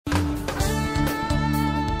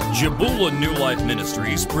Jabula New Life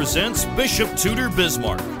Ministries presents Bishop Tudor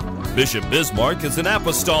Bismarck. Bishop Bismarck is an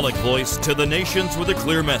apostolic voice to the nations with a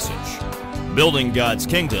clear message, building God's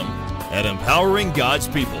kingdom and empowering God's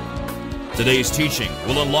people. Today's teaching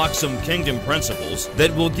will unlock some kingdom principles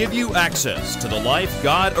that will give you access to the life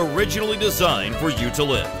God originally designed for you to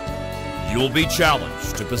live. You will be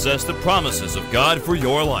challenged to possess the promises of God for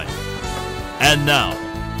your life. And now,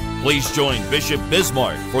 please join Bishop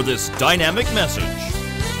Bismarck for this dynamic message.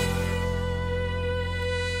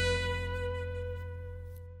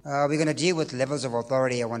 We're going to deal with levels of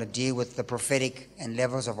authority. I want to deal with the prophetic and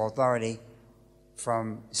levels of authority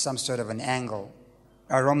from some sort of an angle.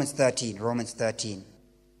 Romans 13.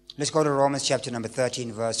 Let's go to Romans chapter number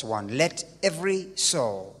 13, verse 1. Let every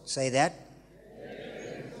soul, say that.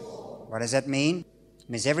 What does that mean? It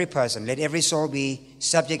means every person. Let every soul be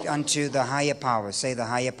subject unto the higher powers. Say the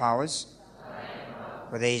higher powers.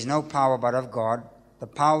 For there is no power but of God. The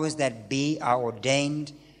powers that be are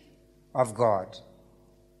ordained of God.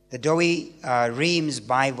 The Douay-Rheims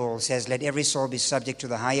Bible says, let every soul be subject to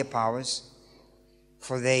the higher powers,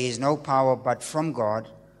 for there is no power but from God.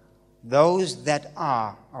 Those that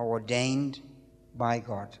are ordained by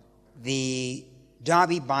God. The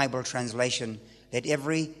Darby Bible translation, let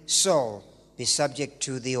every soul be subject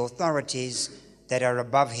to the authorities that are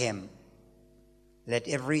above him. Let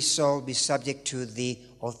every soul be subject to the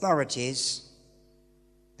authorities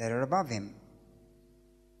that are above him.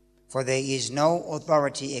 For there is no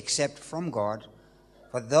authority except from God.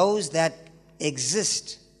 For those that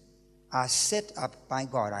exist are set up by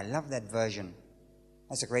God. I love that version.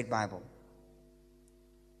 That's a great Bible.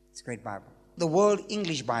 It's a great Bible. The World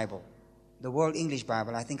English Bible.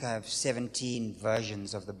 I think I have 17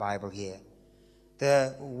 versions of the Bible here.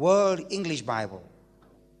 The World English Bible.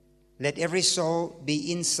 Let every soul be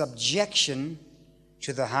in subjection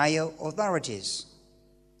to the higher authorities.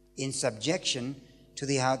 In subjection to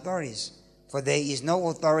the higher authorities. For there is no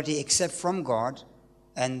authority except from God,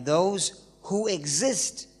 and those who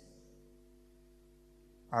exist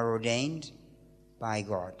are ordained by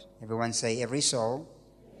God. Everyone say, every soul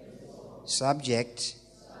subject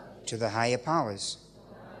to the higher powers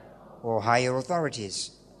or higher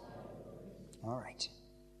authorities. All right.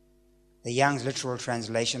 The Young's literal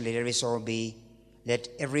translation, let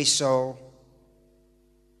every soul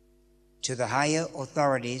to the higher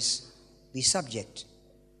authorities be subject.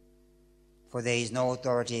 For there is no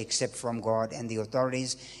authority except from God, and the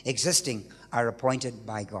authorities existing are appointed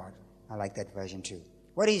by God. I like that version too.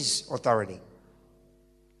 What is authority?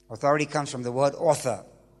 Authority comes from the word author.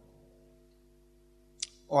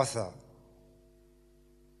 Author.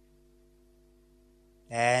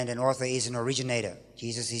 And an author is an originator.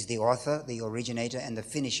 Jesus is the author, the originator, and the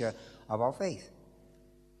finisher of our faith.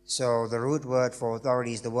 So the root word for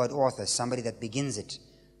authority is the word author, somebody that begins it.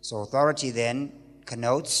 So authority then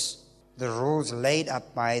connotes the rules laid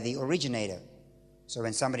up by the originator. So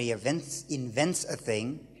when somebody invents a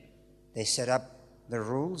thing, they set up the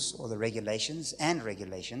rules or the regulations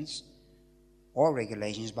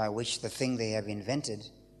by which the thing they have invented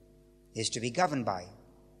is to be governed by.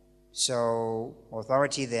 So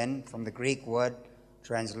authority then, from the Greek word,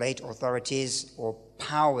 translate authorities or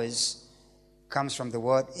powers, comes from the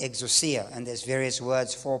word exousia, and there's various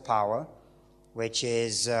words for power, which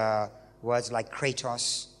is words like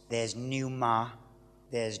kratos, there's pneuma,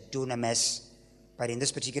 there's dunamis, but in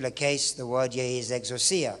this particular case, the word here is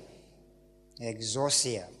exousia,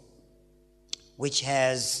 which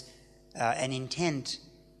has an intent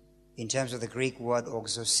in terms of the Greek word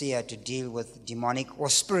exousia to deal with demonic or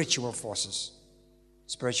spiritual forces.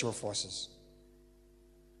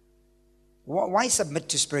 Why submit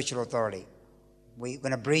to spiritual authority? We're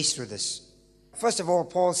going to breeze through this. First of all,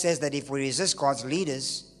 Paul says that if we resist God's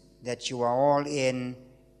leaders, that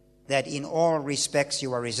in all respects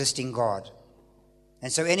you are resisting God. And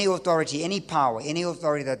so any authority, any power, any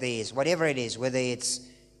authority that there is, whatever it is, whether it's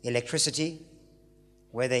electricity,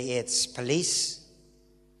 whether it's police,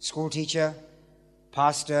 school teacher,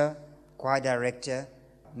 pastor, choir director,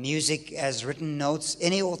 music as written notes,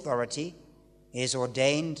 any authority is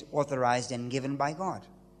ordained, authorized, and given by God.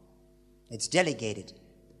 It's delegated.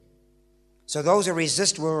 So those who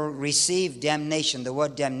resist will receive damnation. The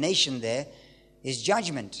word damnation there is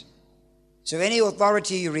judgment. So any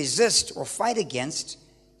authority you resist or fight against,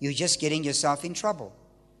 you're just getting yourself in trouble.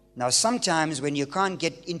 Now sometimes when you can't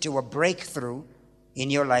get into a breakthrough in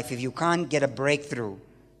your life, if you can't get a breakthrough,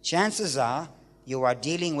 chances are you are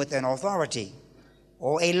dealing with an authority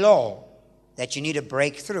or a law that you need to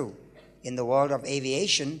break through. In the world of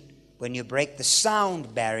aviation, when you break the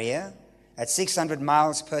sound barrier at 600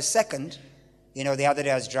 miles per second, the other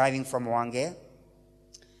day I was driving from Wangere.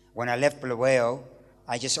 When I left Bulawayo,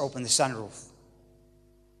 I just opened the sunroof.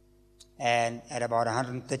 And at about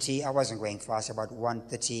 130, I wasn't going fast, about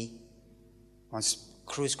 130 on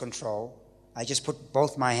cruise control, I just put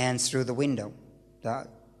both my hands through the window, the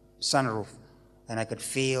sunroof, and I could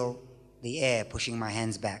feel the air pushing my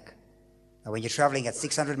hands back. Now, when you're traveling at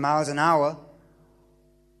 600 miles an hour,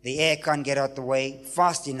 the air can't get out the way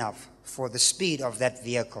fast enough for the speed of that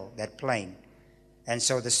vehicle, that plane. And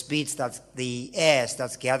so the air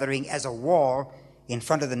starts gathering as a wall in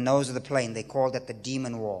front of the nose of the plane. They call that the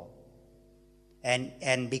demon wall.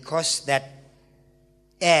 And because that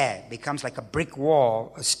air becomes like a brick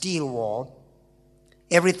wall, a steel wall,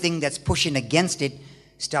 everything that's pushing against it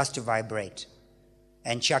starts to vibrate.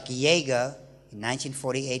 And Chuck Yeager in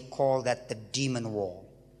 1948 called that the demon wall.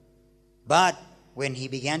 But when he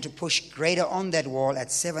began to push greater on that wall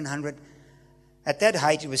at 700, at that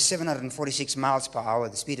height it was 746 miles per hour.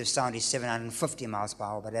 The speed of sound is 750 miles per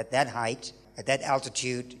hour. But at that height, at that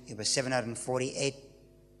altitude, it was 748,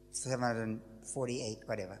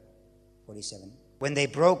 whatever, 47. When they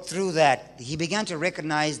broke through that, he began to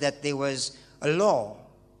recognize that there was a law.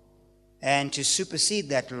 And to supersede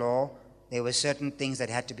that law, there were certain things that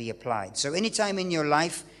had to be applied. So anytime in your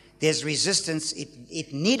life there's resistance,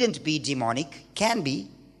 it needn't be demonic, can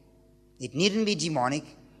be. It needn't be demonic.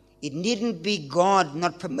 It needn't be God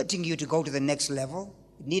not permitting you to go to the next level.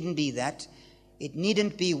 It needn't be that. It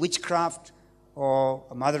needn't be witchcraft or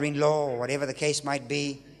a mother-in-law or whatever the case might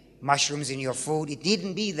be, mushrooms in your food. It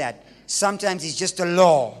needn't be that. Sometimes it's just a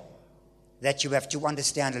law that you have to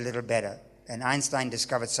understand a little better. And Einstein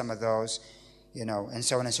discovered some of those, and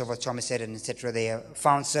so on and so forth. Thomas Edison, etc. They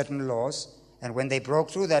found certain laws. And when they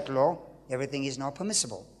broke through that law, everything is now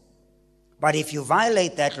permissible. But if you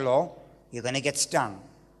violate that law, you're going to get stung.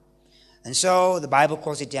 And so the Bible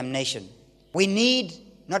calls it damnation. We need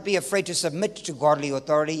not be afraid to submit to godly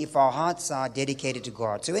authority if our hearts are dedicated to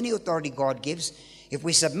God. So any authority God gives, if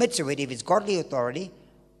we submit to it, if it's godly authority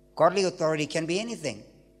can be anything.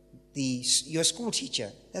 Your school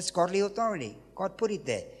teacher, that's godly authority. God put it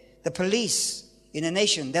there. The police in a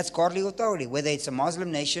nation, that's godly authority. Whether it's a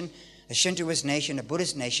Muslim nation, a Shintoist nation, a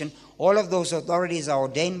Buddhist nation, all of those authorities are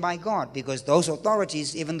ordained by God, because those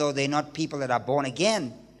authorities, even though they're not people that are born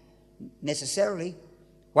again necessarily,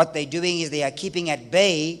 what they're doing is they are keeping at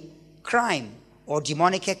bay crime or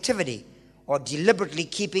demonic activity, or deliberately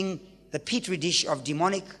keeping the petri dish of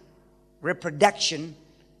demonic reproduction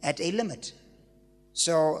at a limit.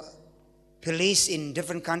 So police in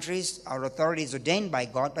different countries are authorities ordained by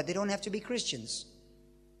God, but they don't have to be Christians.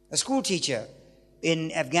 A school teacher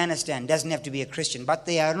in Afghanistan doesn't have to be a Christian, but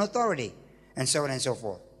they are an authority, and so on and so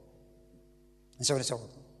forth. And so on and so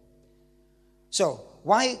forth. So,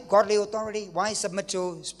 why godly authority? Why submit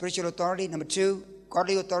to spiritual authority? Number two,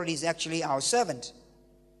 godly authority is actually our servant,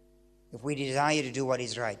 if we desire to do what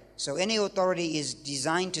is right. So any authority is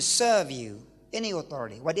designed to serve you. Any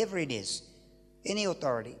authority, whatever it is. Any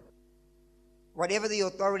authority. Whatever the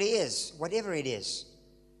authority is, whatever it is,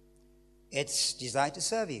 it's designed to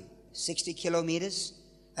serve you. 60 kilometers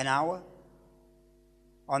an hour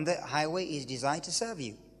on the highway is designed to serve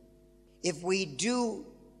you. If we do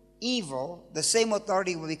evil, the same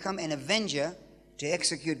authority will become an avenger to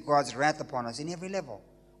execute God's wrath upon us in every level.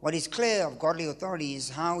 What is clear of godly authority is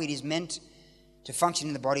how it is meant to function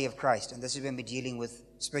in the body of Christ. And this is when we're dealing with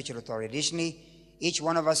spiritual authority. Additionally, each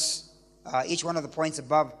one of the points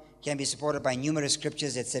above can be supported by numerous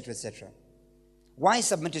scriptures, etc., etc. Why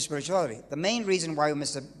submit to spirituality? The main reason why we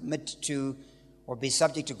must submit to or be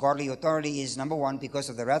subject to godly authority is, number one, because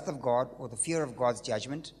of the wrath of God or the fear of God's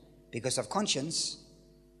judgment, because of conscience.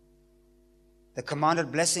 The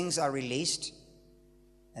commanded blessings are released.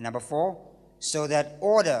 And number four, so that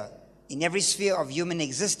order in every sphere of human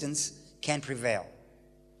existence can prevail.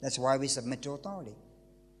 That's why we submit to authority.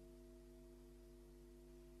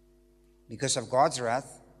 Because of God's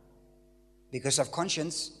wrath, because of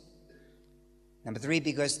conscience. Number three,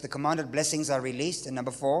 because the commanded blessings are released. And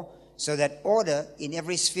number four, so that order in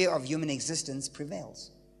every sphere of human existence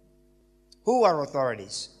prevails. Who are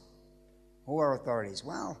authorities? Who are authorities?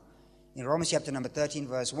 Well, in Romans chapter number 13,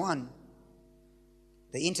 verse 1,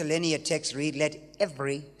 the interlinear text read, let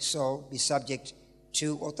every soul be subject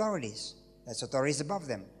to authorities. That's authorities above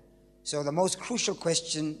them. So the most crucial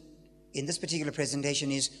question in this particular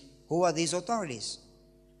presentation is, who are these authorities?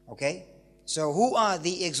 Okay? So who are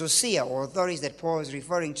the exousia, or authorities, that Paul is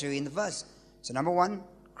referring to in the verse? So number one,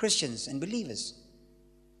 Christians and believers.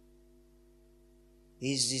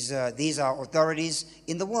 These are authorities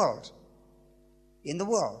in the world. In the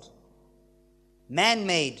world.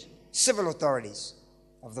 Man-made civil authorities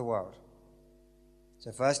of the world.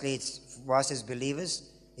 So firstly, it's for us as believers,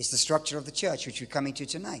 It's the structure of the church, which we're coming to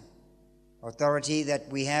tonight. Authority that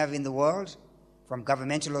we have in the world, from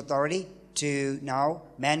governmental authority to now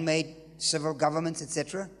man-made civil governments,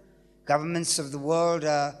 etc. Governments of the world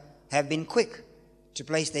have been quick to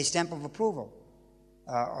place their stamp of approval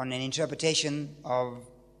on an interpretation of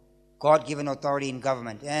God-given authority in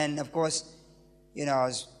government. And of course, I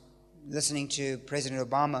was listening to President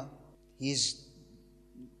Obama. He's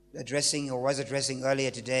was addressing earlier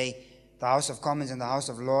today the House of Commons and the House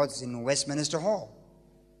of Lords in Westminster Hall.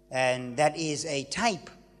 And that is a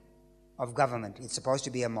type of government. It's supposed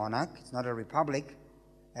to be a monarch. It's not a republic.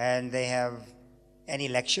 And they have an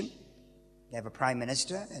election. They have a prime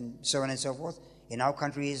minister and so on and so forth. In our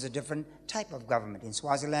country, it's a different type of government. In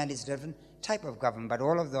Swaziland, it's a different type of government. But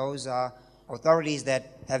all of those are authorities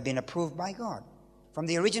that have been approved by God. From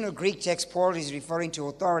the original Greek text, Paul is referring to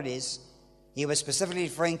authorities. He was specifically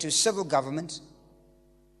referring to civil government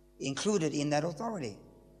included in that authority.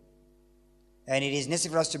 And it is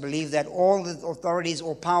necessary for us to believe that all the authorities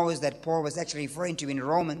or powers that Paul was actually referring to in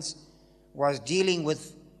Romans was dealing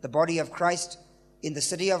with the body of Christ in the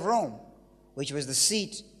city of Rome, which was the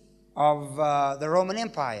seat of the Roman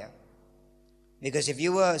Empire. Because if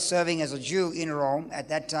you were serving as a Jew in Rome at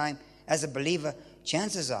that time as a believer,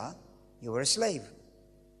 chances are you were a slave.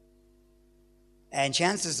 And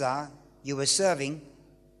chances are you were serving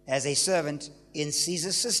as a servant in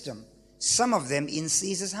Caesar's system, some of them in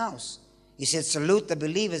Caesar's house. He said, salute the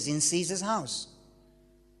believers in Caesar's house.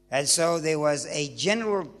 And so there was a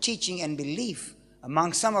general teaching and belief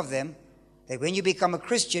among some of them that when you become a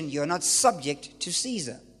Christian, you're not subject to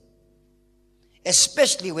Caesar.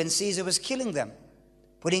 Especially when Caesar was killing them,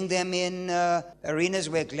 putting them in arenas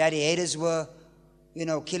where gladiators were,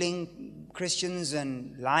 killing Christians,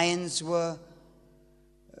 and lions were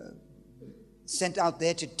sent out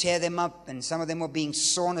there to tear them up, and some of them were being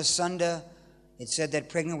sawn asunder. It said that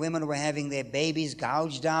pregnant women were having their babies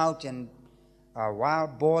gouged out, and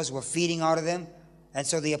wild boars were feeding out of them. And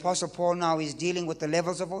so the Apostle Paul now is dealing with the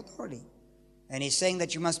levels of authority. And he's saying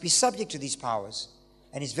that you must be subject to these powers.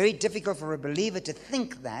 And it's very difficult for a believer to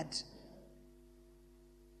think that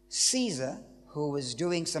Caesar, who was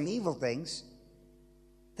doing some evil things,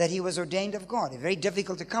 that he was ordained of God. It's very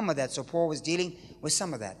difficult to come with that. So Paul was dealing with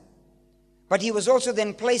some of that. But he was also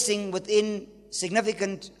then placing within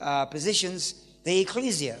significant positions the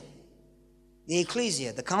ecclesia,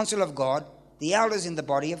 the council of God, the elders in the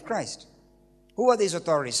body of Christ. Who are these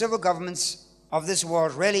authorities? Civil governments of this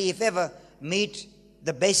world rarely, if ever, meet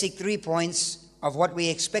the basic 3 points of what we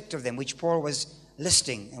expect of them, which Paul was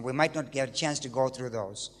listing, and we might not get a chance to go through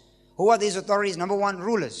those. Who are these authorities? Number one,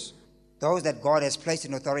 rulers, those that God has placed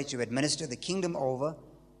in authority to administer the kingdom over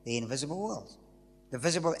the invisible world, the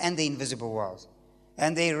visible and the invisible world.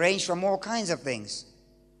 And they range from all kinds of things.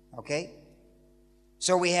 Okay?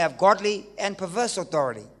 So we have godly and perverse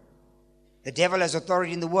authority. The devil has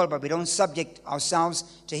authority in the world, but we don't subject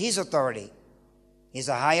ourselves to his authority. He's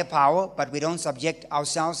a higher power, but we don't subject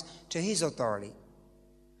ourselves to his authority.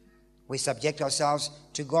 We subject ourselves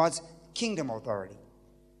to God's kingdom authority.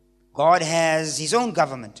 God has his own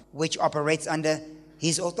government, which operates under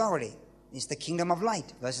his authority. It's the kingdom of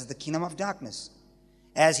light versus the kingdom of darkness.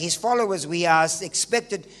 As his followers, we are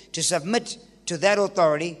expected to submit to that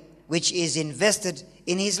authority which is invested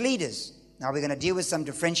in his leaders. Now we're going to deal with some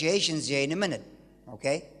differentiations here in a minute,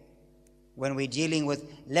 okay? When we're dealing with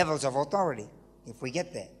levels of authority, if we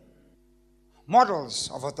get there. Models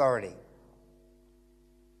of authority.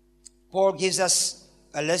 Paul gives us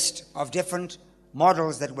a list of different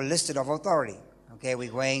models that were listed of authority. Okay,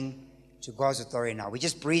 we're going to God's authority now. We're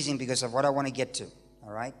just breezing because of what I want to get to,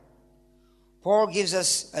 all right? Paul gives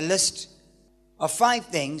us a list of 5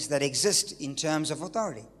 things that exist in terms of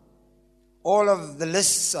authority. All of the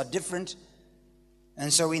lists are different,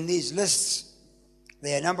 and so in these lists,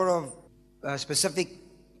 there are a number of specific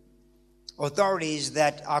authorities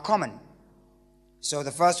that are common. So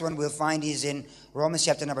the first one we'll find is in Romans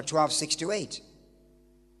chapter number 12, 6 to 8.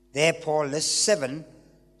 There Paul lists 7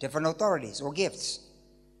 different authorities or gifts.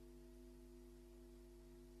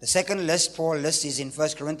 The second list Paul lists is in 1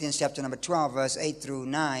 Corinthians chapter number 12, verse 8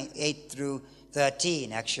 through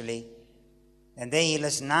 13 actually. And there he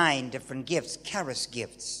lists 9 different gifts, charis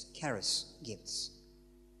gifts.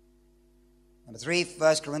 Number 3,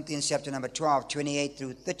 1 Corinthians chapter number 12, 28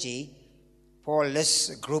 through 30, Paul lists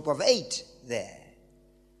a group of 8 there.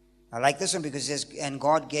 I like this one because it says, and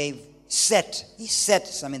God he set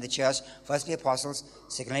some in the church, firstly apostles,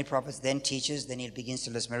 secondly prophets, then teachers, then he begins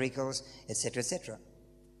to list miracles, etc., etc.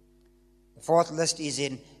 The fourth list is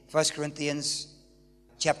in 1 Corinthians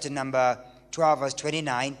chapter number 12, verse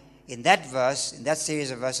 29. In that verse, in that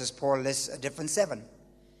series of verses, Paul lists a different 7.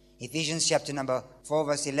 Ephesians chapter number 4,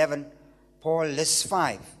 verse 11, Paul lists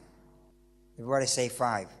 5. Everybody say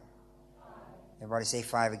 5. Everybody say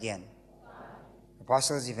 5 again.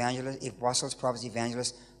 Apostles, prophets,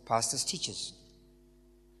 evangelists, pastors, teachers.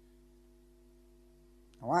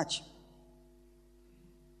 Now watch.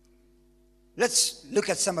 Let's look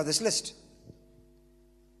at some of this list.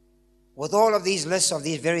 With all of these lists of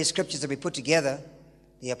these various scriptures that we put together,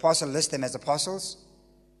 the apostle lists them as apostles,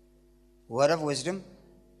 word of wisdom,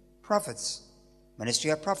 prophets,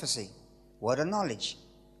 ministry of prophecy, word of knowledge.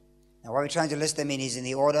 Now what we're trying to list them in is in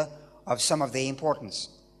the order of some of their importance.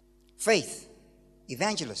 Faith,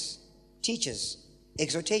 evangelists, teachers,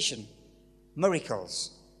 exhortation,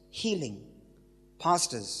 miracles, healing,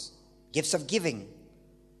 pastors, gifts of giving,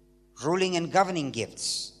 ruling and governing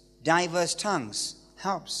gifts, diverse tongues,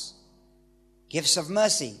 helps, gifts of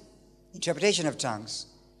mercy, interpretation of tongues,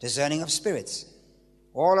 discerning of spirits.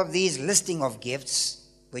 All of these listing of gifts,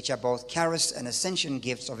 which are both charis and ascension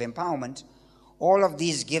gifts of empowerment, all of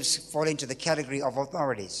these gifts fall into the category of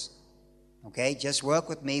authorities. Okay, just work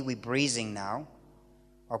with me. We're breezing now.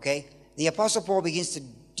 Okay, the Apostle Paul begins to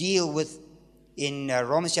deal with, in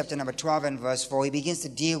Romans chapter number 12 and verse 4, he begins to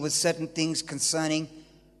deal with certain things concerning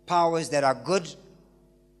powers that are good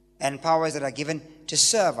and powers that are given to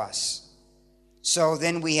serve us. So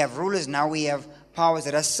then we have rulers, now we have powers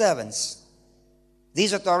that are servants.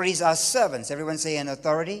 These authorities are servants. Everyone say an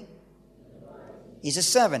authority is a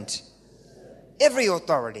servant. Every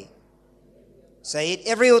authority. Say it.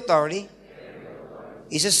 Every authority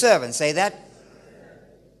is a servant. Say that.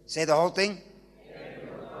 Say the whole thing.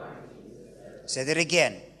 Say that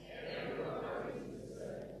again.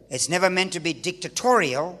 It's never meant to be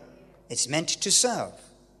dictatorial. It's meant to serve.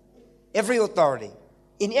 Every authority,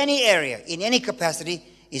 in any area, in any capacity,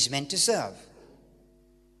 is meant to serve.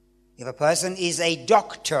 If a person is a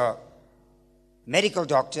doctor, medical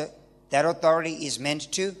doctor, that authority is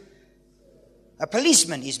meant to. A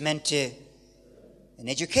policeman is meant to. An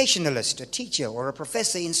educationalist, a teacher, or a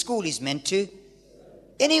professor in school is meant to.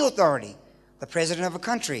 Any authority. The president of a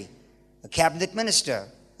country, a cabinet minister,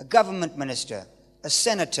 a government minister, a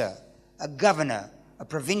senator, a governor, a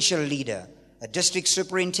provincial leader, a district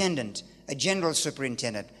superintendent, a general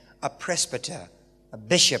superintendent, a presbyter, a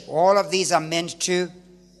bishop. All of these are meant to.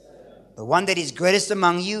 The one that is greatest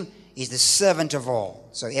among you is the servant of all.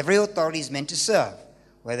 So every authority is meant to serve,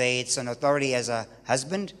 whether it's an authority as a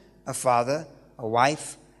husband, a father, a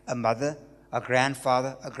wife, a mother, a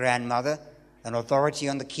grandfather, a grandmother, an authority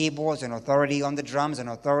on the keyboards, an authority on the drums, an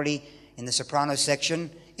authority in the soprano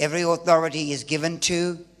section. Every authority is given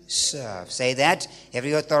to serve. Say that.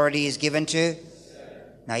 Every authority is given to serve.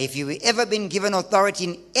 Now, if you've ever been given authority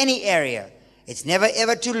in any area, it's never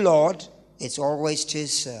ever to lord, it's always to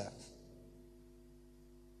serve.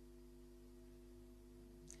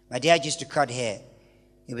 My dad used to cut hair.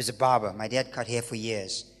 He was a barber. My dad cut hair for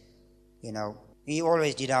years. You know, he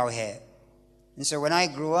always did our hair. And so when I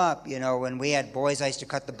grew up, you know, when we had boys, I used to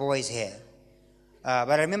cut the boys' hair.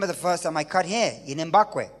 But I remember the first time I cut hair in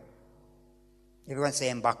Mbakwe. Everyone say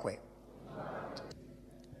Mbakwe.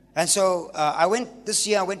 And so this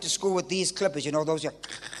year I went to school with these clippers, you know, those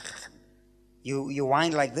you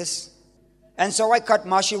wind like this. And so I cut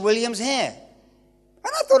Marshall Williams' hair.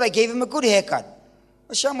 And I thought I gave him a good haircut.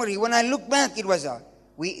 But Shamuri, when I look back, it was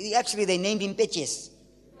they named him Peches.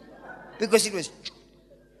 Because it was,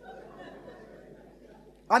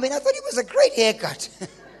 I thought it was a great haircut.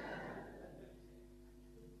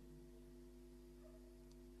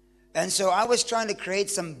 And so I was trying to create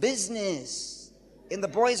some business in the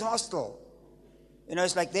boys' hostel. You know,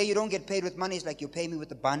 it's like there you don't get paid with money. It's like you pay me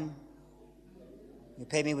with a bun. You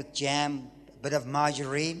pay me with jam, a bit of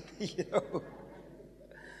margarine. You know.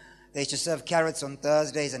 They used to serve carrots on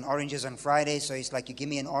Thursdays and oranges on Fridays. So it's like you give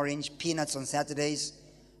me an orange, peanuts on Saturdays.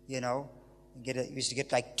 You know, you used to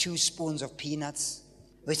get like 2 spoons of peanuts.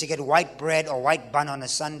 We used to get white bread or white bun on a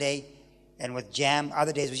Sunday and with jam.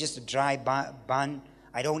 Other days it was just a dry bun.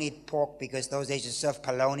 I don't eat pork because those days you serve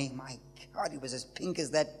polony. My God, it was as pink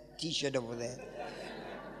as that T-shirt over there.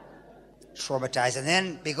 Traumatized. And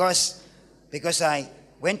then because I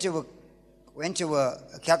went to a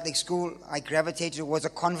Catholic school, I gravitated towards a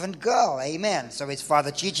convent girl. Amen. So it's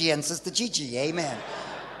Father Chichi and Sister Chichi. Amen.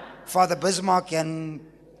 Father Bismarck and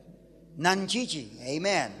Nun Chichi.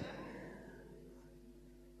 Amen.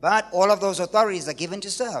 But all of those authorities are given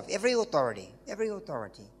to serve. Every authority,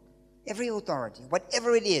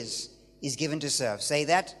 whatever it is given to serve. Say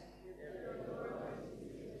that.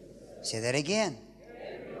 Say that again.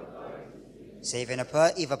 Say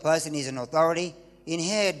if a person is an authority in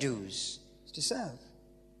hairdos, it's to serve.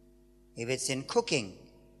 If it's in cooking,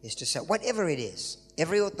 it's to serve. Whatever it is,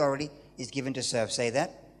 Every authority is given to serve. Say that.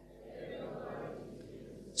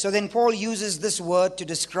 So then Paul uses this word to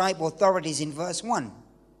describe authorities in verse 1.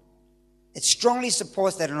 It strongly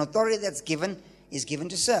supports that an authority that's given is given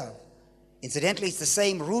to serve. Incidentally, it's the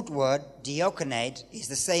same root word, diaconate, is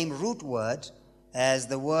the same root word as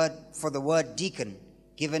the word for the word deacon,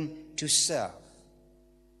 given to serve.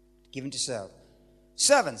 Given to serve.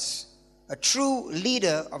 Servants. A true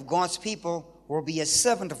leader of God's people will be a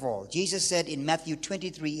servant of all. Jesus said in Matthew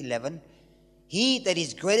 23:11, he that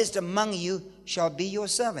is greatest among you shall be your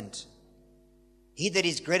servant. He that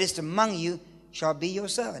is greatest among you shall be your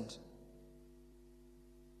servant.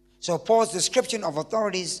 So Paul's description of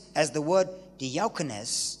authorities as the word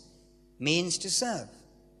diakonos means to serve.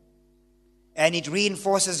 And it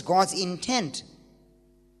reinforces God's intent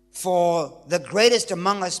for the greatest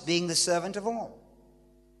among us being the servant of all.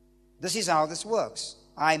 This is how this works.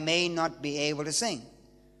 I may not be able to sing.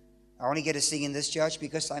 I only get to sing in this church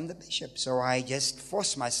because I'm the bishop. So I just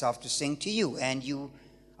force myself to sing to you, and you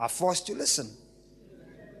are forced to listen.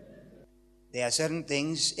 There are certain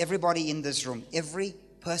things, everybody in this room, every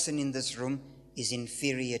person in this room is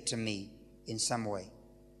inferior to me in some way.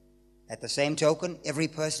 At the same token, every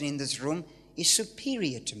person in this room is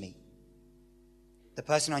superior to me. The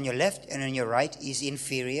person on your left and on your right is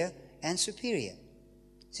inferior and superior.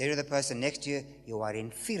 Say to the person next to you, you are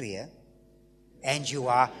inferior and you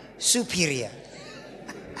are superior.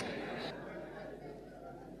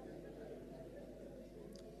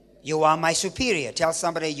 You are my superior. Tell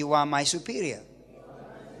somebody you are my superior.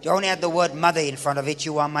 Don't add the word mother in front of it.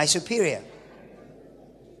 You are my superior.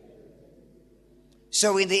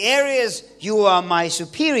 So in the areas you are my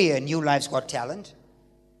superior, New Life's Got Talent,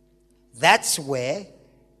 that's where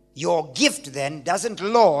your gift then doesn't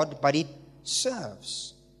lord, but it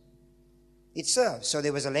serves. It serves. So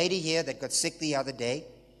there was a lady here that got sick the other day.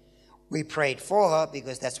 We prayed for her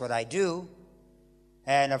because that's what I do.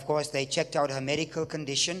 And of course they checked out her medical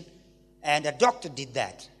condition, and a doctor did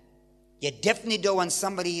that. You definitely don't want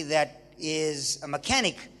somebody that is a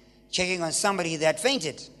mechanic checking on somebody that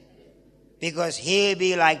fainted, because he'll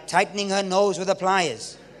be like tightening her nose with the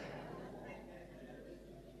pliers.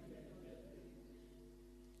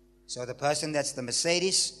 So the person that's the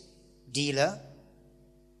Mercedes dealer,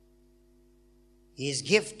 his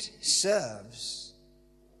gift serves.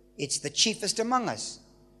 It's the chiefest among us.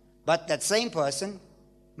 But that same person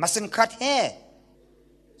mustn't cut hair.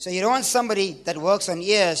 So you don't want somebody that works on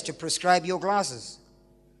ears to prescribe your glasses,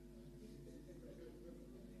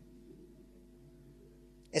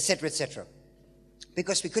 etc., etc.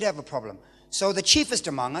 Because we could have a problem. So the chiefest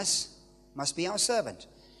among us must be our servant.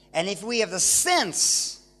 And if we have the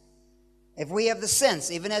sense,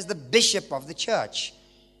 even as the bishop of the church,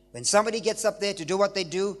 when somebody gets up there to do what they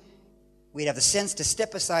do, we'd have the sense to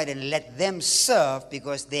step aside and let them serve,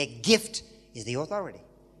 because their gift is the authority.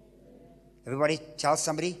 Everybody tell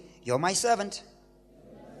somebody, you're my servant.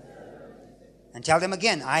 And tell them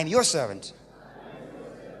again, I'm your servant.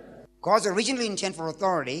 God's original intent for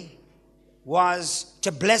authority was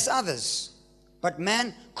to bless others. But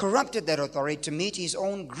man corrupted that authority to meet his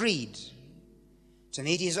own greed, to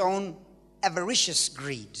meet his own avaricious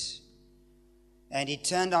greed. And it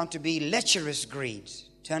turned out to be lecherous greed,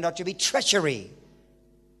 turned out to be treachery.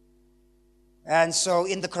 And so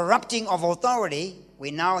in the corrupting of authority,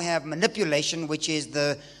 we now have manipulation, which is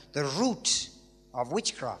the root of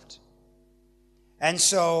witchcraft. And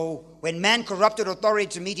so when man corrupted authority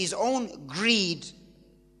to meet his own greed,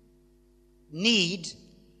 need,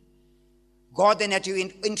 God then had to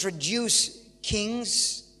introduce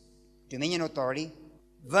kings, dominion authority,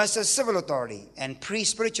 versus civil authority, and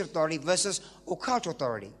pre-spiritual authority versus occult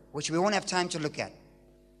authority, which we won't have time to look at.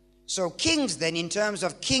 So kings then, in terms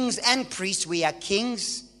of kings and priests, we are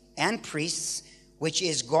kings and priests, which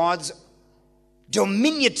is God's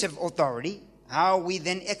dominiative authority, how we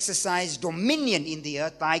then exercise dominion in the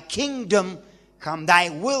earth. Thy kingdom come, thy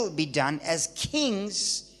will be done. As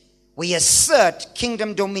kings, we assert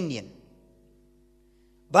kingdom dominion.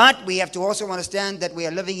 But we have to also understand that we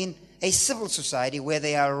are living in a civil society where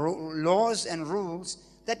there are laws and rules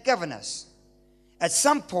that govern us. At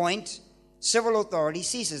some point, civil authority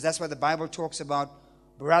ceases. That's why the Bible talks about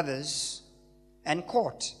brothers and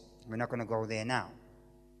court. We're not going to go there now.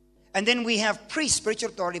 And then we have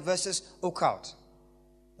pre-spiritual authority versus occult.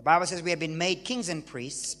 The Bible says we have been made kings and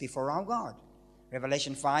priests before our God.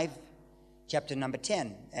 Revelation 5, chapter number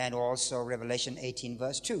 10, and also Revelation 18,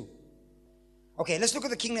 verse 2. Okay, let's look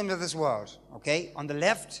at the kingdom of this world. Okay, on the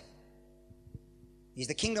left is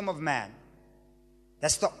the kingdom of man.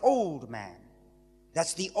 That's the old man.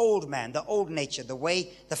 That's the old man, the old nature, the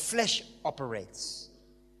way the flesh operates.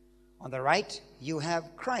 On the right, you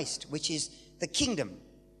have Christ, which is the kingdom.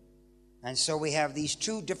 And so we have these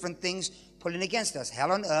two different things pulling against us,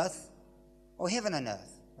 hell on earth or heaven on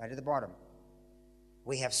earth, right at the bottom.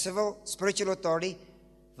 We have spiritual authority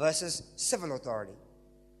versus civil authority.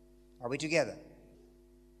 Are we together?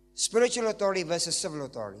 Spiritual authority versus civil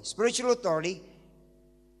authority. Spiritual authority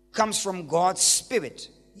comes from God's Spirit,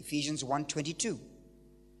 Ephesians 1:22.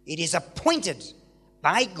 It is appointed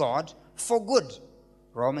by God for good,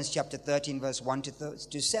 Romans chapter 13, verse 1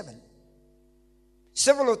 to 7.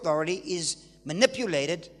 Civil authority is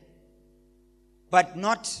manipulated, but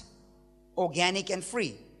not organic and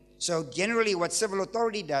free. So generally what civil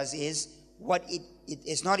authority does is,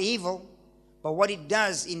 it's not evil, but what it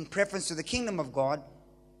does in preference to the kingdom of God,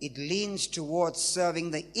 it leans towards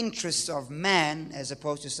serving the interests of man as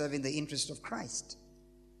opposed to serving the interests of Christ.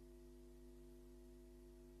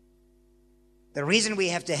 The reason we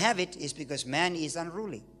have to have it is because man is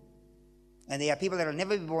unruly. And there are people that will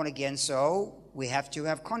never be born again, so we have to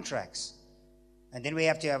have contracts. And then we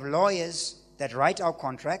have to have lawyers that write our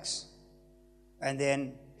contracts. And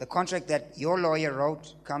then the contract that your lawyer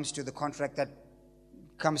wrote comes to the contract that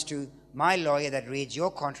comes to my lawyer that reads your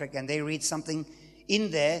contract, and they read something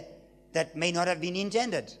in there that may not have been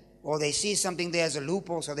intended. Or they see something there as a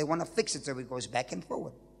loophole, so they want to fix it, so it goes back and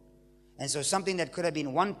forward. And so something that could have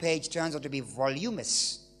been one page turns out to be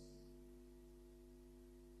voluminous.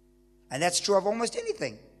 And that's true of almost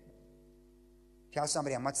anything. Tell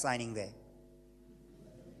somebody, I'm not signing there.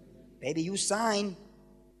 Baby, you sign.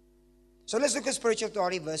 So let's look at spiritual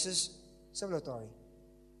authority versus civil authority.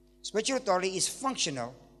 Spiritual authority is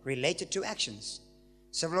functional, related to actions.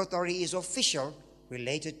 Civil authority is official,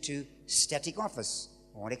 related to static office.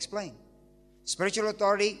 I won't explain. Spiritual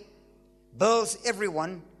authority builds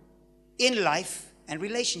everyone in life and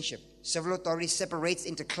relationship. Civil authority separates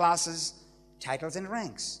into classes, titles, and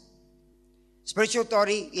ranks. Spiritual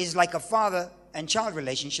authority is like a father and child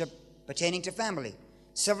relationship pertaining to family.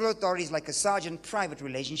 Civil authority is like a sergeant-private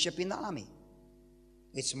relationship in the army.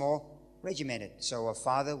 It's more regimented. So a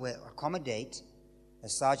father will accommodate, a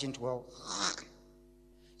sergeant will.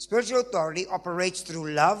 Spiritual authority operates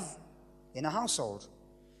through love in a household.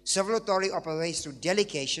 Civil authority operates through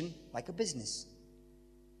delegation like a business.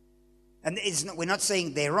 And we're not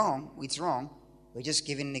saying they're wrong, it's wrong. We're just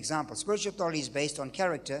giving an example. Spiritual authority is based on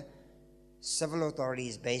character. Civil authority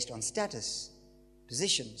is based on status,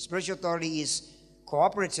 position. Spiritual authority is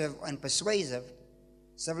cooperative and persuasive.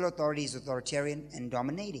 Civil authority is authoritarian and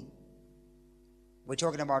dominating. We're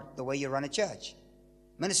talking about the way you run a church,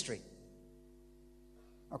 ministry.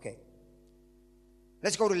 Okay.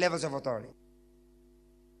 Let's go to levels of authority.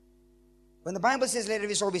 When the Bible says, let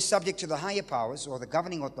every soul be subject to the higher powers or the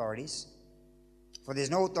governing authorities, for there's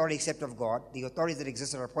no authority except of God, the authorities that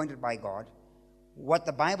exist are appointed by God, what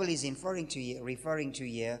the Bible is referring to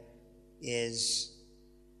here is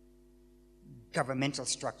governmental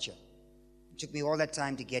structure. It took me all that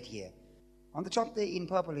time to get here. On the top there in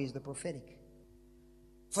purple is the prophetic.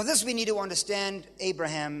 For this we need to understand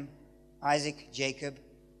Abraham, Isaac, Jacob,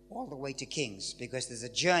 all the way to kings, because there's a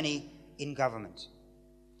journey in government.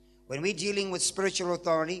 When we're dealing with spiritual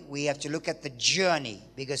authority, we have to look at the journey,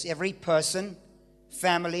 because every person,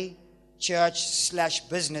 family,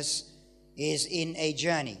 church/business is in a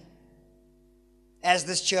journey. As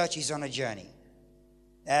this church is on a journey.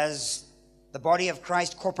 As the body of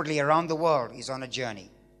Christ corporately around the world is on a journey.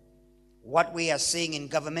 What we are seeing in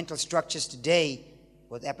governmental structures today,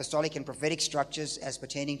 with apostolic and prophetic structures as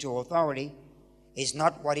pertaining to authority, is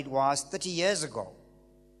not what it was 30 years ago.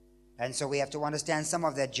 And so we have to understand some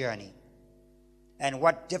of that journey. And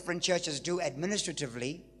what different churches do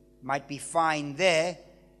administratively might be fine there.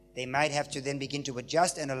 They might have to then begin to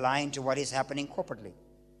adjust and align to what is happening corporately.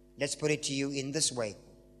 Let's put it to you in this way.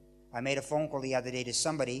 I made a phone call the other day to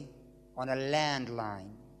somebody on a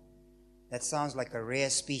landline. That sounds like a rare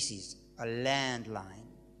species, a landline.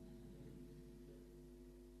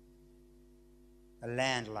 A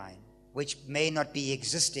landline, which may not be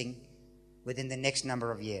existing within the next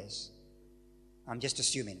number of years. I'm just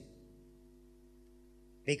assuming.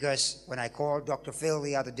 Because when I called Dr. Phil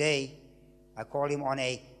the other day, I called him on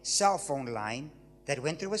a cell phone line that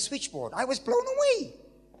went through a switchboard. I was blown away.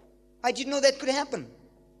 I didn't know that could happen.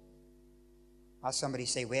 I'll somebody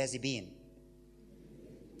say, where has he been?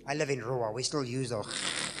 I live in Rua. We still use those.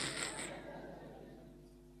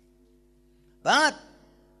 But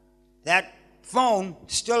that phone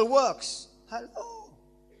still works. Hello?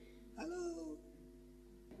 Hello?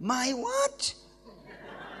 My what?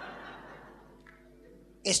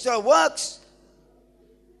 It still works.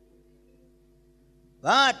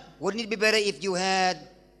 But wouldn't it be better if you had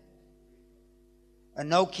a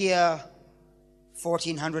Nokia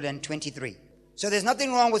 1423. So there's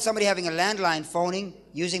nothing wrong with somebody having a landline phoning,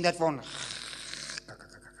 using that phone.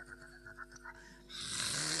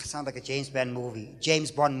 Sounds like a James Bond movie.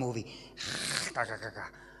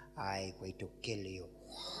 I wait to kill you.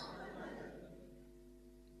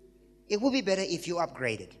 It would be better if you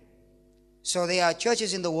upgraded. So there are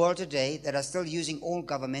churches in the world today that are still using old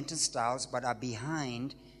governmental styles but are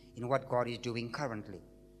behind in what God is doing currently.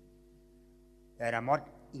 And I'm not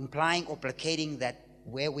implying or placating that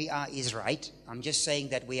where we are is right. I'm just saying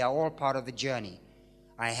that we are all part of the journey.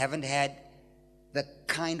 I haven't had the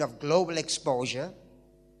kind of global exposure.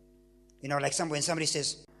 You know, like when somebody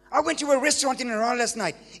says, I went to a restaurant in Iran last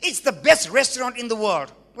night. It's the best restaurant in the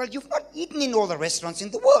world. Well, you've not eaten in all the restaurants in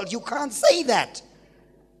the world. You can't say that.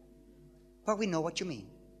 But we know what you mean.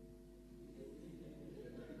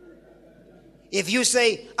 If you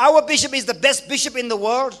say, our bishop is the best bishop in the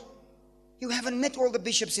world, you haven't met all the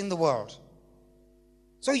bishops in the world.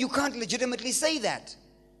 So you can't legitimately say that.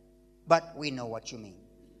 But we know what you mean.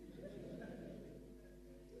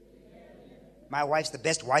 My wife's the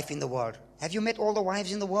best wife in the world. Have you met all the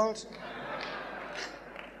wives in the world?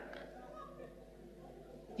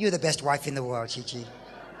 You're the best wife in the world, Chichi.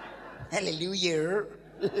 Hallelujah.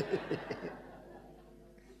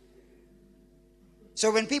 So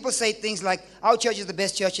when people say things like, our church is the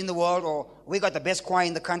best church in the world, or we got the best choir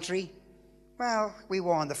in the country, well, we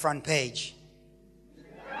were on the front page.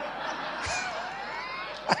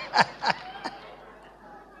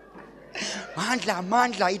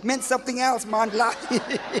 Mandla, it meant something else, Mandla.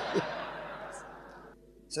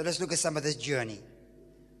 So let's look at some of this journey.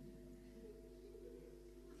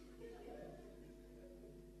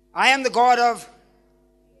 I am the God of...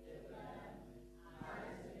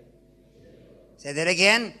 Say that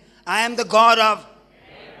again. I am the God of...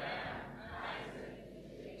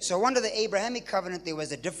 So under the Abrahamic covenant, there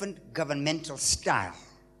was a different governmental style.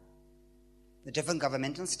 A different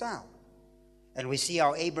governmental style. And we see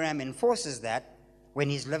how Abraham enforces that when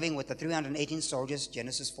he's living with the 318 soldiers,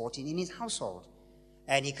 Genesis 14, in his household.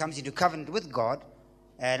 And he comes into covenant with God.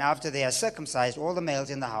 And after they are circumcised, all the males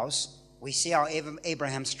in the house, we see how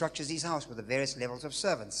Abraham structures his house with the various levels of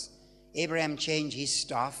servants. Abraham changed his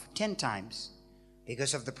staff 10 times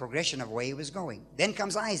because of the progression of where he was going. Then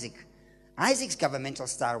comes Isaac. Isaac's governmental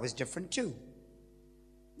style was different too.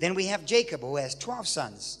 Then we have Jacob, who has 12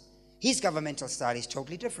 sons. His governmental style is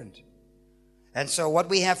totally different. And so what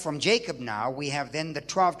we have from Jacob now, we have then the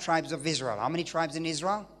 12 tribes of Israel. How many tribes in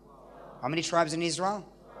Israel? How many tribes in Israel?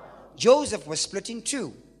 Joseph was split in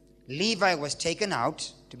two. Levi was taken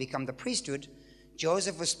out to become the priesthood.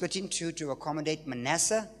 Joseph was split in two to accommodate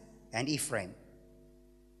Manasseh and Ephraim.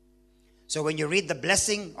 So when you read the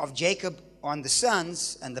blessing of Jacob on the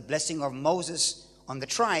sons and the blessing of Moses on the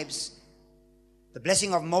tribes, the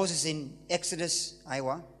blessing of Moses in Exodus,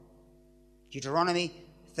 Deuteronomy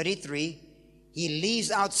 33, he leaves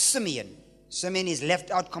out Simeon. Simeon is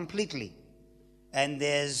left out completely. And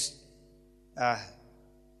there's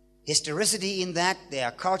historicity in that. There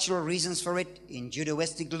are cultural reasons for it. In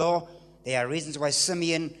Judaistic law, there are reasons why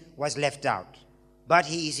Simeon was left out. But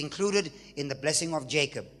he is included in the blessing of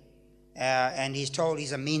Jacob. And he's told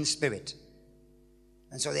he's a mean spirit.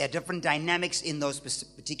 And so there are different dynamics in those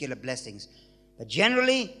particular blessings. But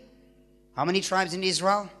generally, how many tribes in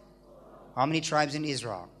Israel? How many tribes in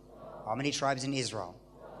Israel? How many tribes in Israel?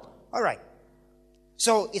 All right.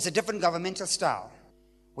 So it's a different governmental style.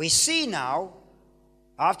 We see now,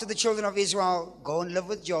 after the children of Israel go and live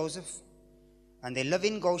with Joseph, and they live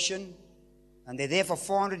in Goshen, and they're there for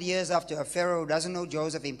 400 years after a Pharaoh who doesn't know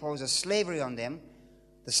Joseph imposes slavery on them.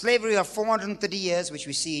 The slavery of 430 years, which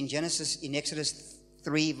we see in Exodus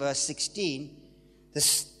 3, verse 16,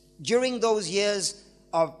 during those years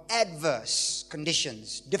of adverse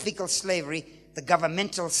conditions, difficult slavery, the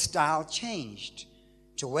governmental style changed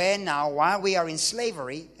to where now, while we are in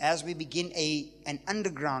slavery, as we begin an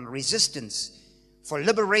underground resistance for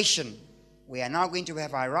liberation, we are now going to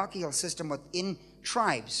have a hierarchical system within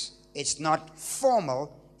tribes. It's not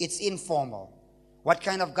formal, it's informal. What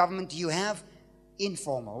kind of government do you have?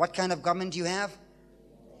 Informal. What kind of government do you have?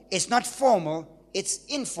 It's not formal, it's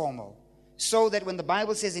informal. So that when the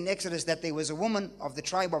Bible says in Exodus that there was a woman of the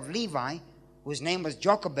tribe of Levi, whose name was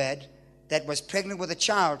Jochebed, that was pregnant with a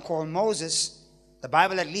child called Moses, the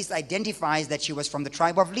Bible at least identifies that she was from the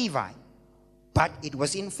tribe of Levi. But it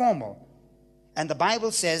was informal. And the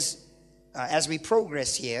Bible says, as we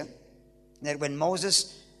progress here, that when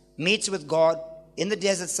Moses meets with God in the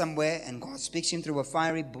desert somewhere, and God speaks to him through a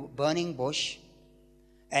fiery burning bush,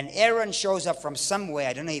 and Aaron shows up from somewhere.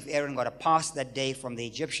 I don't know if Aaron got a pass that day from the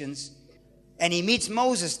Egyptians. And he meets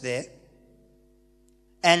Moses there.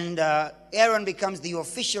 And Aaron becomes the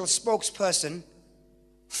official spokesperson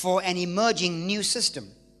for an emerging new system.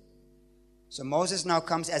 So Moses now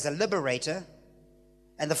comes as a liberator.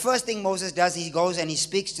 And the first thing Moses does, he goes and he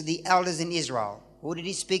speaks to the elders in Israel. Who did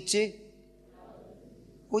he speak to?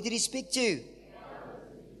 Who did he speak to?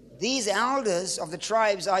 These elders of the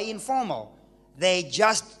tribes are informal. They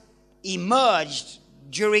just emerged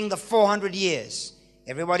during the 400 years.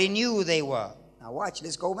 Everybody knew who they were. Now watch,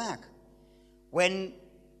 let's go back. When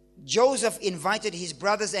Joseph invited his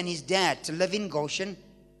brothers and his dad to live in Goshen,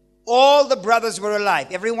 all the brothers were alive,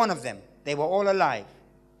 every one of them. They were all alive.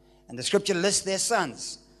 And the scripture lists their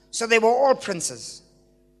sons. So they were all princes.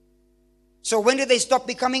 So when did they stop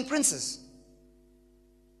becoming princes?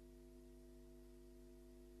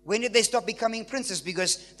 When did they stop becoming princes?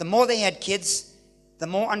 Because the more they had kids, the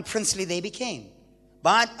more unprincely they became.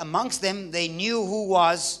 But amongst them, they knew who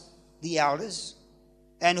was the elders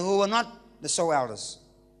and who were not the sole elders.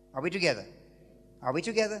 Are we together? Are we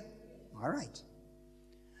together? All right.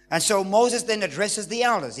 And so Moses then addresses the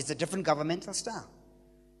elders. It's a different governmental style.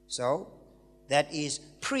 So that is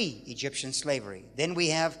pre-Egyptian slavery. Then we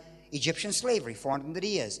have Egyptian slavery, 400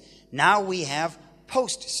 years. Now we have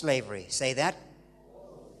post-slavery. Say that.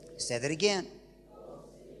 Say that again.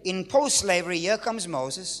 In post-slavery, here comes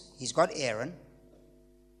Moses. He's got Aaron.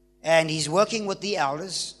 And he's working with the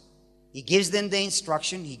elders. He gives them the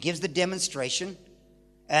instruction. He gives the demonstration.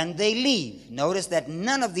 And they leave. Notice that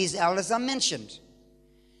none of these elders are mentioned.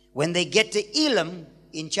 When they get to Elim,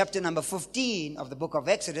 in chapter number 15 of the book of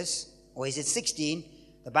Exodus, or is it 16,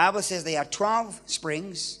 the Bible says there are 12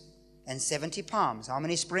 springs and 70 palms. How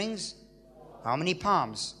many springs? How many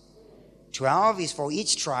palms? 12 is for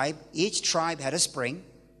each tribe. Each tribe had a spring.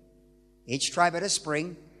 Each tribe had a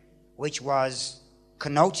spring, which was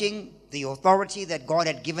connoting the authority that God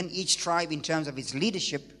had given each tribe in terms of its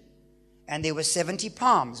leadership. And there were 70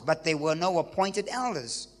 palms, but there were no appointed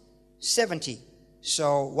elders. 70.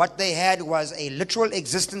 So what they had was a literal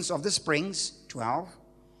existence of the springs, 12,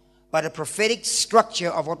 but a prophetic structure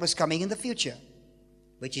of what was coming in the future,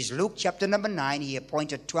 which is Luke chapter number 9. He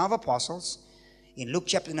appointed 12 apostles. In Luke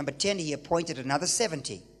chapter number 10, he appointed another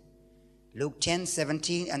 70. Luke 10,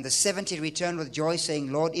 17, and the 70 returned with joy,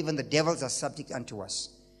 saying, Lord, even the devils are subject unto us.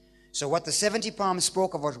 So what the 70 palms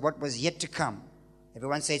spoke of was what was yet to come.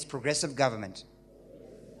 Everyone say it's progressive government.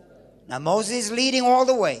 Now Moses is leading all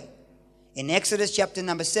the way. In Exodus chapter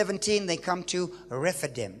number 17, they come to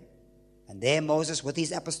Rephidim. And there Moses, with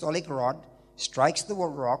his apostolic rod, strikes the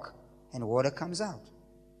rock and water comes out.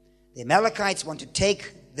 The Amalekites want to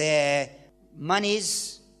take their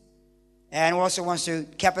monies and also wants to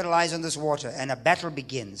capitalize on this water, and a battle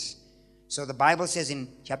begins. So the Bible says in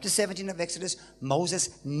chapter 17 of Exodus,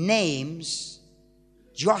 Moses names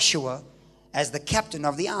Joshua as the captain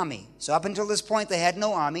of the army. So up until this point, they had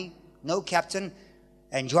no army, no captain,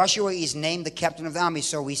 and Joshua is named the captain of the army.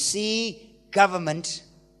 So we see government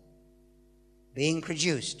being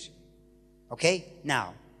produced. Okay?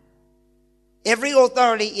 Now, every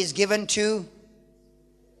authority is given to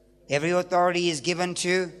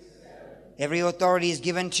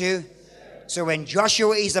so when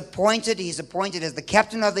Joshua is appointed, he's appointed as the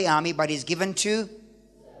captain of the army, but he's given to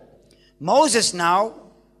Moses now,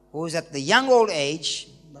 who is at the young old age,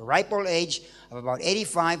 the ripe old age of about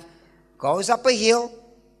 85, goes up a hill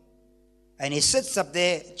and he sits up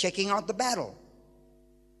there checking out the battle.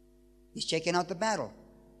 He's checking out the battle.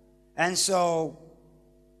 And so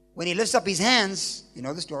when he lifts up his hands, you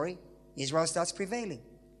know the story, Israel starts prevailing.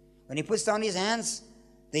 When he puts down his hands,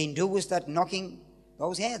 the Hindu will start knocking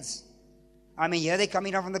those heads. I mean, here they're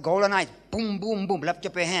coming down from the golden height. Boom, boom, boom. Lift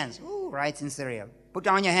up your hands. Ooh, riots in Syria. Put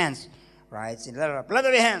down your hands. Riots in lift up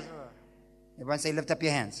your hands. Everyone say, lift up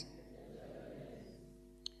your hands.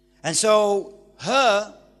 And so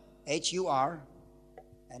Hur, H-U-R,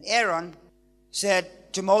 and Aaron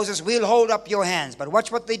said to Moses, we'll hold up your hands. But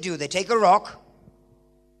watch what they do. They take a rock.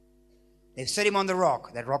 They set him on the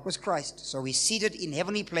rock. That rock was Christ. So he's seated in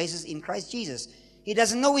heavenly places in Christ Jesus. He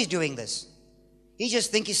doesn't know he's doing this. He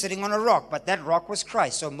just thinks he's sitting on a rock, but that rock was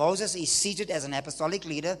Christ. So Moses is seated as an apostolic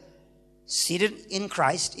leader, seated in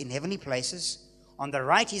Christ in heavenly places. On the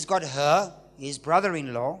right, he's got Hur, his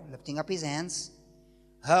brother-in-law, lifting up his hands.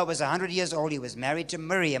 Hur was 100 years old. He was married to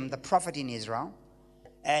Miriam, the prophet in Israel.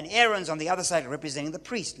 And Aaron's on the other side representing the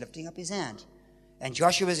priest, lifting up his hand. And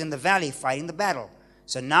Joshua's in the valley fighting the battle.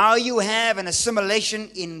 So now you have an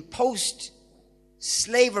assimilation in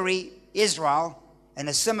post-slavery Israel, an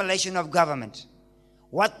assimilation of government.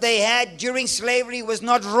 What they had during slavery was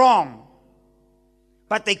not wrong,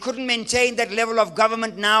 but they couldn't maintain that level of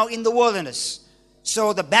government now in the wilderness.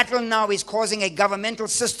 So the battle now is causing a governmental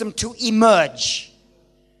system to emerge.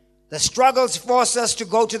 The struggles force us to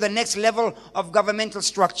go to the next level of governmental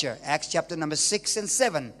structure. Acts chapter number 6 and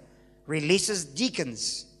 7 releases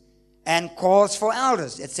deacons and calls for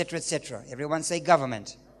elders, etc., etc. Everyone say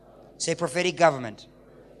government. Say prophetic government.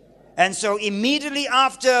 And so immediately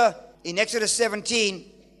after, in Exodus 17,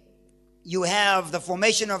 you have the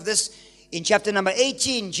formation of this. In chapter number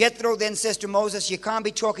 18, Jethro then says to Moses, you can't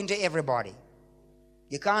be talking to everybody.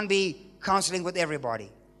 You can't be counseling with everybody.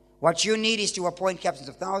 What you need is to appoint captains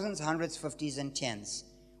of thousands, hundreds, fifties, and tens,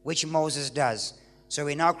 which Moses does. So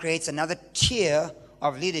he now creates another tier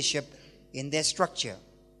of leadership in their structure.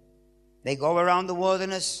 They go around the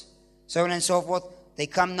wilderness, so on and so forth. They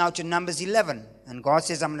come now to Numbers 11. And God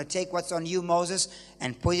says, I'm going to take what's on you, Moses,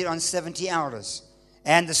 and put it on 70 elders.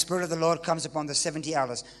 And the Spirit of the Lord comes upon the 70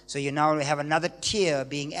 elders. So you now have another tier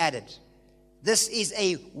being added. This is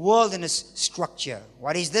a wilderness structure.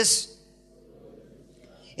 What is this?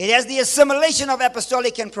 It has the assimilation of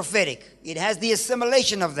apostolic and prophetic. It has the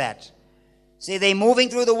assimilation of that. See, they're moving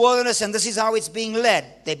through the wilderness, and this is how it's being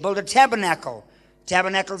led. They build a tabernacle.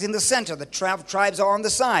 Tabernacle's in the center. The tribes are on the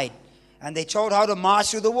side. And they told how to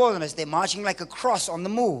march through the wilderness. They're marching like a cross on the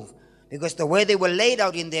move. Because the way they were laid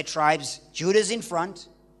out in their tribes, Judah's in front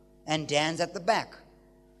and Dan's at the back.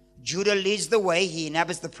 Judah leads the way. He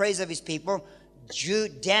inhabits the praise of his people.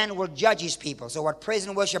 Dan will judge his people. So what praise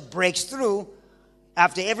and worship breaks through,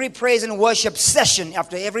 after every praise and worship session,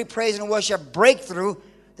 after every praise and worship breakthrough,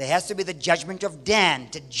 there has to be the judgment of Dan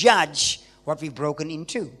to judge what we've broken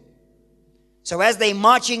into. So as they're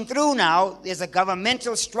marching through now, there's a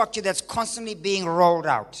governmental structure that's constantly being rolled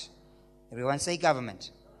out. Everyone say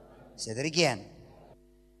government. Say that again.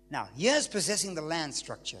 Now, here's possessing the land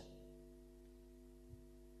structure.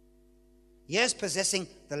 Here's possessing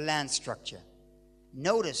the land structure.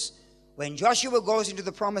 Notice, when Joshua goes into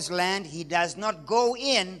the promised land, he does not go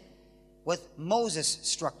in with Moses'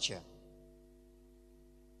 structure.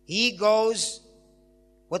 He goes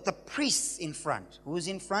with the priests in front. Who's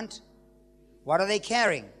in front? What are they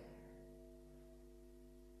carrying?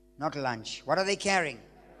 Not lunch. What are they carrying?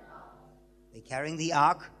 They're carrying the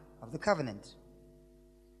Ark of the Covenant.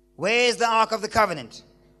 Where is the Ark of the Covenant?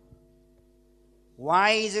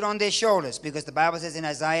 Why is it on their shoulders? Because the Bible says in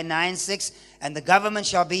Isaiah 9:6, and the government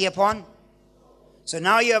shall be upon. So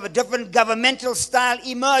now you have a different governmental style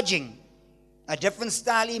emerging. A different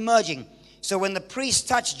style emerging. So when the priests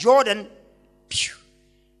touch Jordan,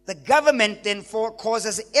 the government then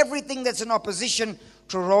causes everything that's in opposition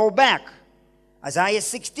to roll back. Isaiah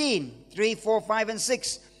 16, 3, 4, 5, and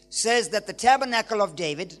 6 says that the tabernacle of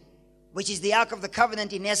David, which is the Ark of the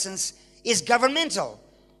Covenant in essence, is governmental.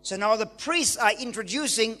 So now the priests are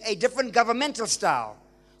introducing a different governmental style.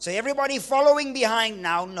 So everybody following behind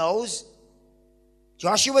now knows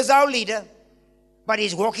Joshua's our leader, but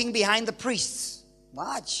he's walking behind the priests.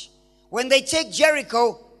 Watch. When they take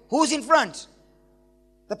Jericho, who's in front?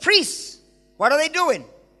 The priests. What are they doing?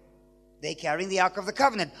 They're carrying the Ark of the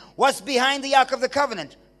Covenant. What's behind the Ark of the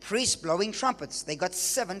Covenant? Priests blowing trumpets. They got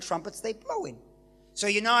 7 trumpets they blowing. So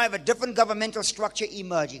you now have a different governmental structure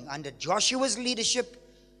emerging under Joshua's leadership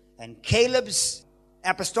and Caleb's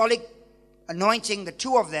apostolic anointing. The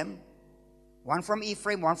two of them, one from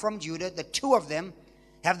Ephraim, one from Judah, the two of them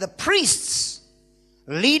have the priests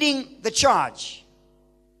leading the charge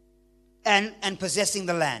and possessing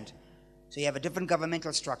the land. So you have a different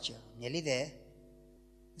governmental structure. Nearly there.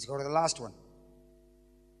 Let's go to the last one.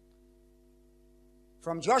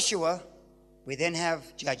 From Joshua, we then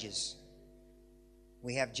have judges.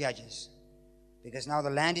 We have judges. Because now the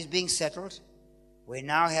land is being settled. We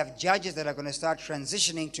now have judges that are going to start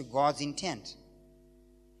transitioning to God's intent.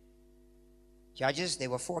 Judges, there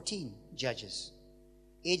were 14 judges.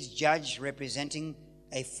 Each judge representing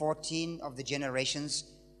a 14 of the generations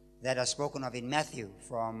that are spoken of in Matthew.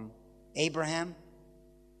 From Abraham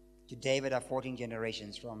to David are 14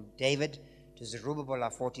 generations. From David to Zerubbabel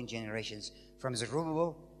are 14 generations. From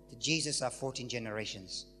Zerubbabel to Jesus are 14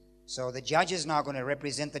 generations. So the judges now are going to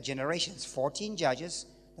represent the generations. 14 judges.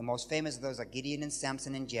 The most famous of those are Gideon and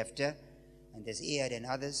Samson and Jephthah. And there's Ehud and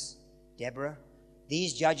others. Deborah.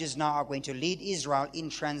 These judges now are going to lead Israel in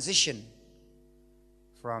transition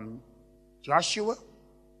from Joshua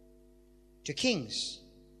to kings.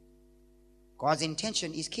 God's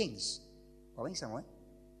intention is kings. Going somewhere.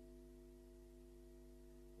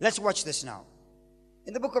 Let's watch this now.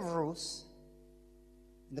 In the book of Ruth,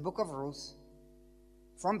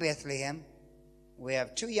 from Bethlehem, we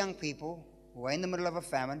have 2 young people who are in the middle of a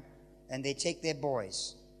famine, and they take their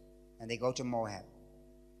boys and they go to Moab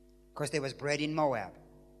because there was bread in Moab.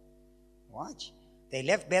 Watch. They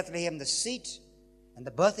left Bethlehem, the seat and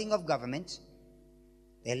the birthing of government.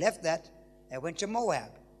 They left that and went to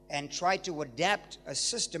Moab. and tried to adapt a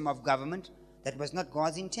system of government that was not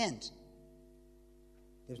God's intent.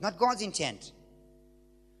 It was not God's intent.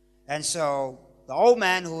 And so the old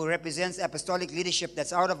man, who represents apostolic leadership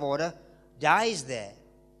that's out of order, dies there.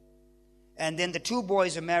 And then the two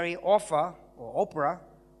boys who marry Orpah or Oprah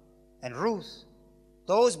and Ruth,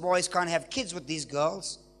 those boys can't have kids with these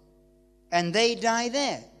girls, and they die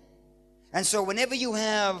there. And so whenever you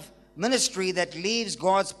have ministry that leaves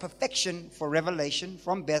God's perfection for revelation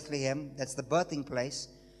from Bethlehem, that's the birthing place,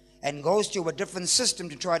 and goes to a different system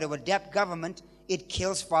to try to adapt government, it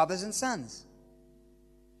kills fathers and sons.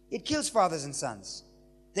 It kills fathers and sons.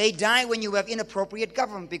 They die when you have inappropriate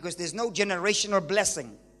government because there's no generational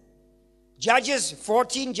blessing. Judges,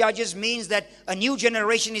 14 judges means that a new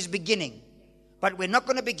generation is beginning. But we're not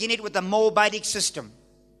going to begin it with a Moabitic system.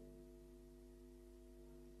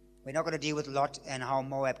 We're not going to deal with Lot and how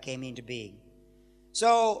Moab came into being.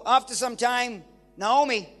 So after some time,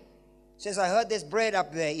 Naomi says, I heard there's bread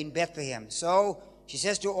up there in Bethlehem. So she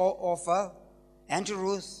says to Orpah and to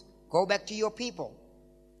Ruth, go back to your people.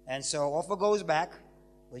 And so Orpah goes back,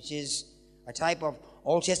 which is a type of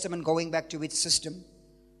Old Testament going back to its system.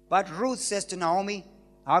 But Ruth says to Naomi,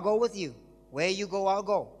 I'll go with you. Where you go, I'll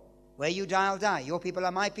go. Where you die, I'll die. Your people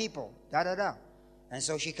are my people. Da, da, da. And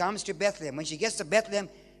so she comes to Bethlehem. When she gets to Bethlehem,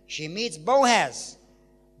 she meets Boaz.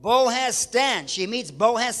 Boaz Stan. She meets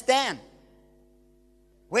Boaz Stan.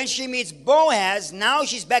 When she meets Boaz, now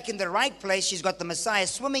she's back in the right place. She's got the Messiah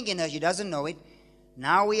swimming in her. She doesn't know it.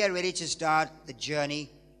 Now we are ready to start the journey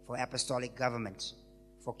for apostolic government,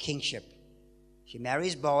 for kingship. She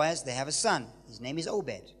marries Boaz. They have a son. His name is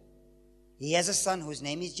Obed. He has a son whose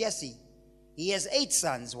name is Jesse. He has 8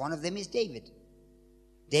 sons. One of them is David.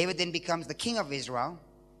 David then becomes the king of Israel.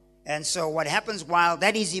 And so what happens while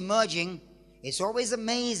that is emerging, it's always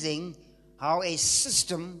amazing how a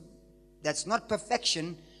system that's not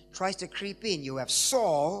perfection tries to creep in. You have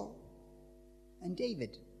Saul and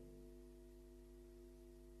David.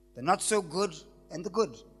 The not so good and the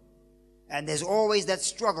good. And there's always that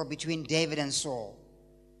struggle between David and Saul.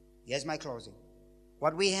 Here's my closing.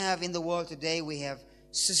 What we have in the world today, we have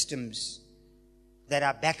systems that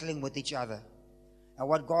are battling with each other. And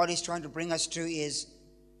what God is trying to bring us to is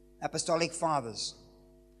apostolic fathers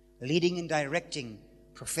leading and directing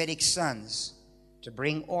prophetic sons to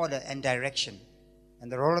bring order and direction.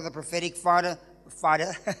 And the role of the prophetic father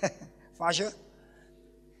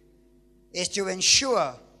is to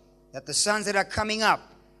ensure that the sons that are coming up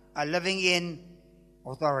are living in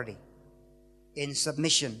authority, in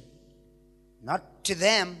submission, not to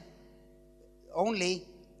them only,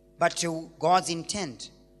 but to God's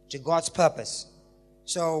intent, to God's purpose.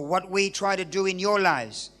 So what we try to do in your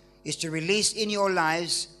lives is to release in your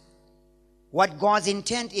lives what God's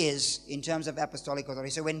intent is in terms of apostolic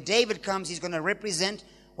authority. So when David comes, he's going to represent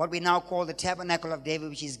what we now call the tabernacle of David,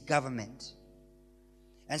 which is government.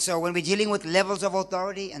 And so when we're dealing with levels of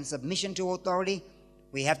authority and submission to authority,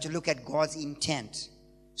 we have to look at God's intent.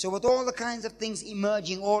 So with all the kinds of things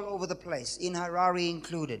emerging all over the place, in Harare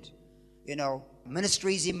included,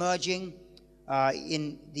 ministries emerging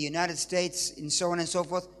in the United States, and so on and so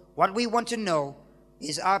forth, what we want to know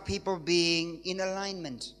is, are people being in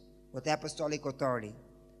alignment with apostolic authority?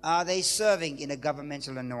 Are they serving in a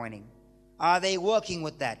governmental anointing? Are they working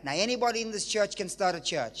with that? Now, anybody in this church can start a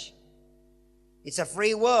church. It's a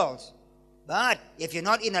free world. But if you're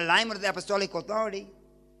not in alignment with apostolic authority,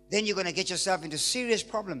 then you're going to get yourself into serious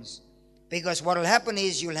problems. Because what will happen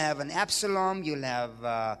is you'll have an Absalom, you'll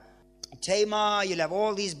have Tamar, you'll have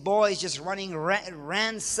all these boys just running,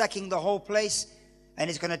 ransacking the whole place. And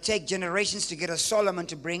it's going to take generations to get a Solomon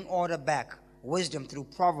to bring order back. Wisdom through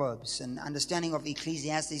Proverbs and understanding of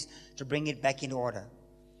Ecclesiastes to bring it back in order.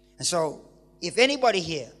 And so, if anybody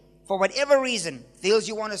here, for whatever reason, feels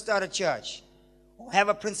you want to start a church, or have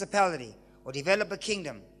a principality, or develop a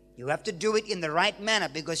kingdom, you have to do it in the right manner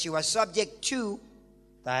because you are subject to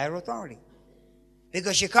the higher authority.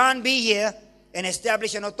 Because you can't be here and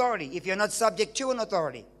establish an authority if you're not subject to an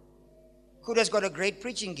authority. Kuda's got a great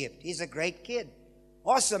preaching gift. He's a great kid.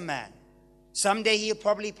 Awesome man. Someday he'll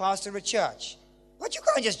probably pastor a church. But you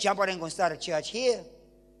can't just jump out and go start a church here.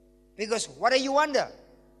 Because what are you under?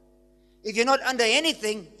 If you're not under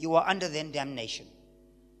anything, you are under then damnation.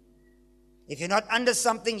 If you're not under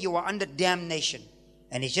something, you are under damnation.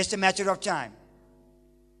 And it's just a matter of time.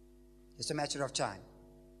 Just a matter of time.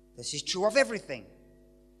 This is true of everything.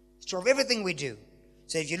 It's true of everything we do.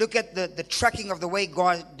 So if you look at the tracking of the way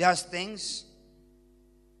God does things,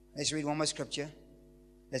 let's read one more scripture.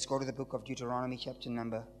 Let's go to the book of Deuteronomy, chapter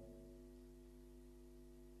number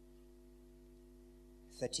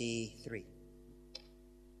 33.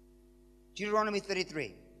 Deuteronomy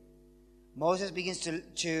 33. Moses begins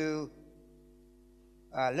to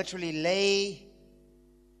literally lay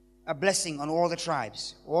a blessing on all the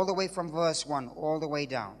tribes, all the way from verse 1, all the way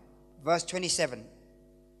down. Verse 27.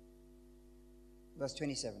 Verse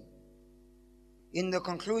 27. In the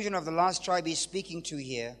conclusion of the last tribe he's speaking to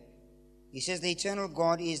here, he says, the eternal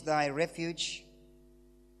God is thy refuge,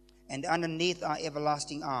 and underneath are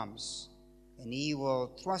everlasting arms. And he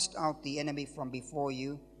will thrust out the enemy from before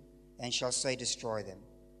you, and shall say, destroy them.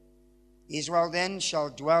 Israel then shall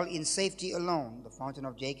dwell in safety alone. The fountain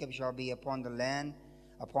of Jacob shall be upon the land,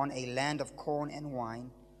 upon a land of corn and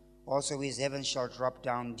wine. Also his heavens shall drop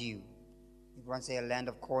down dew. Everyone say, a land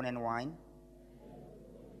of corn and wine.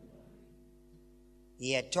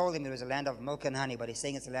 He had told him it was a land of milk and honey, but he's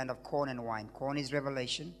saying it's a land of corn and wine. Corn is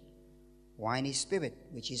revelation. Wine is spirit,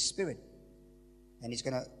 which is spirit. And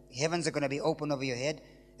heavens are going to be open over your head,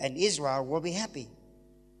 and Israel will be happy.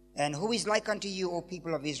 And who is like unto you, O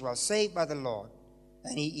people of Israel, saved by the Lord?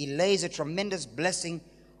 And he lays a tremendous blessing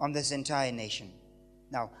on this entire nation.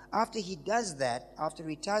 Now, after he does that,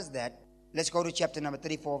 let's go to chapter number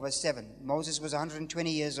 34, verse 7. Moses was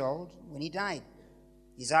 120 years old when he died.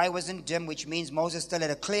 His eye wasn't dim, which means Moses still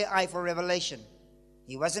had a clear eye for revelation.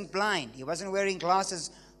 He wasn't blind. He wasn't wearing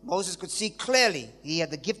glasses. Moses could see clearly. He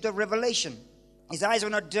had the gift of revelation. His eyes were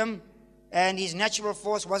not dim, and his natural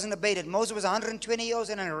force wasn't abated. Moses was 120 years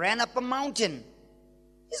old and ran up a mountain.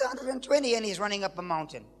 He's 120 and he's running up a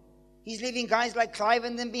mountain. He's leaving guys like Clive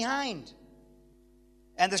and them behind.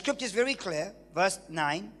 And the scripture is very clear. Verse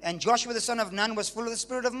 9, and Joshua the son of Nun was full of the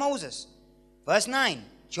spirit of Moses. Verse 9,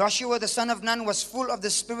 Joshua the son of Nun was full of the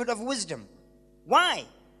spirit of wisdom. Why?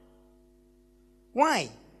 Why?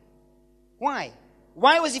 Why?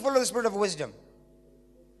 Why was he full of the spirit of wisdom?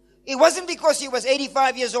 It wasn't because he was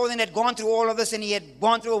 85 years old and had gone through all of this and he had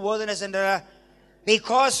gone through a wilderness and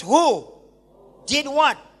because who did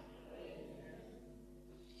what?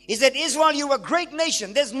 He said, Israel, you're a great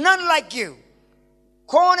nation. There's none like you.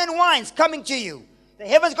 Corn and wine's coming to you. The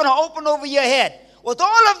heaven's going to open over your head. With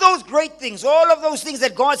all of those great things, all of those things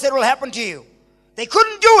that God said will happen to you, they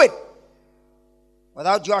couldn't do it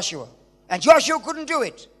without Joshua. And Joshua couldn't do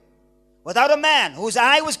it without a man whose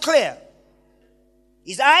eye was clear.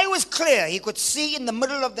 His eye was clear. He could see in the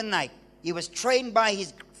middle of the night. He was trained by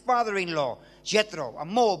his father-in-law, Jethro, a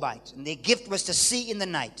Moabite, and their gift was to see in the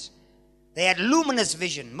night. They had luminous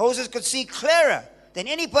vision. Moses could see clearer than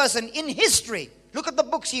any person in history. Look at the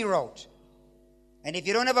books he wrote. And if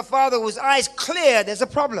you don't have a father whose eyes clear, there's a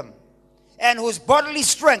problem. And whose bodily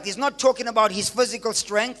strength, he's not talking about his physical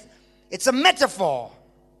strength. It's a metaphor.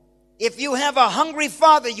 If you have a hungry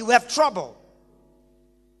father, you have trouble.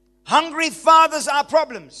 Hungry fathers are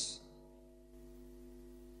problems.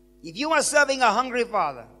 If you are serving a hungry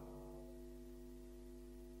father,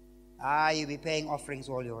 you'll be paying offerings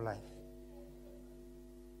all your life.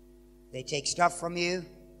 They take stuff from you.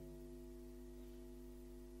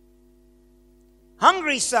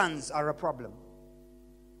 Hungry sons are a problem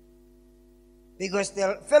because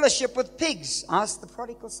they'll fellowship with pigs. Ask the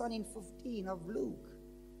prodigal son in 15 of Luke.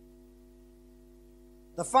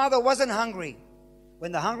 The father wasn't hungry.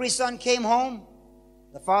 When the hungry son came home,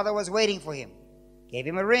 the father was waiting for him. Gave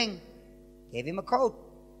him a ring, gave him a coat,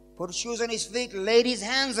 put shoes on his feet, laid his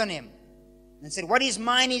hands on him, and said, what is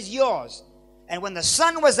mine is yours. And when the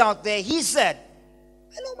son was out there, he said,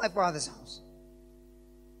 I know my father's house.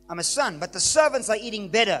 I'm a son, but the servants are eating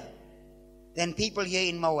better than people here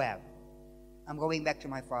in Moab. I'm going back to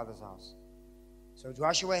my father's house. So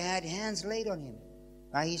Joshua had hands laid on him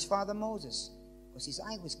by his father Moses, because his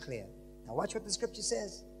eye was clear. Now watch what the scripture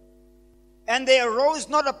says. And there arose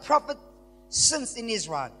not a prophet since in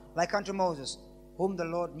Israel, like unto Moses, whom the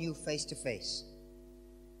Lord knew face to face.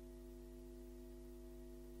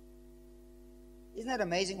 Isn't that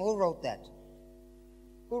amazing? Who wrote that?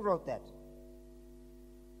 Who wrote that?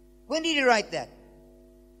 When did he write that?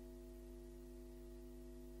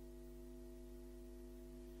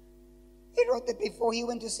 He wrote that before he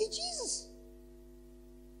went to see Jesus.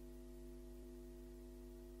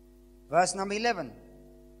 Verse number 11.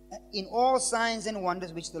 In all signs and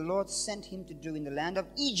wonders which the Lord sent him to do in the land of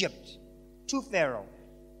Egypt to Pharaoh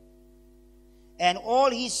and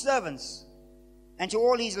all his servants and to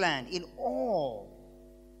all his land, in all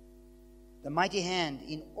the mighty hand,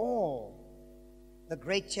 in all the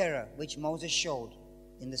great terror which Moses showed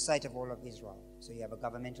in the sight of all of Israel. So you have a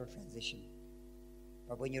governmental transition.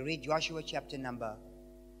 But when you read Joshua chapter number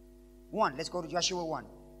 1, let's go to Joshua 1.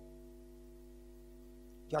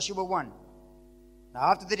 Joshua 1.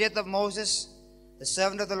 Now after the death of Moses, the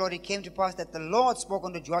servant of the Lord, it came to pass that the Lord spoke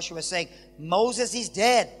unto Joshua, saying, Moses is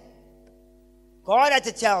dead. God had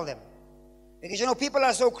to tell them. Because you know, people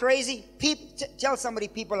are so crazy. Tell somebody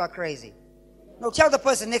people are crazy. No, tell the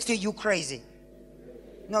person next to you crazy.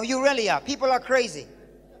 No, you really are. People are crazy.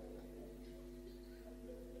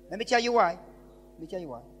 Let me tell you why.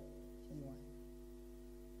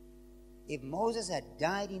 If Moses had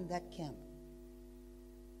died in that camp,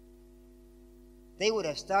 they would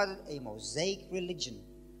have started a Mosaic religion,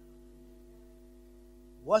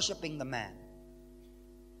 worshiping the man.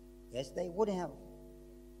 Yes, they would have.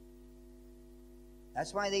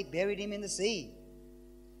 That's why they buried him in the sea.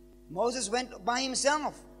 Moses went by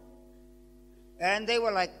himself. And they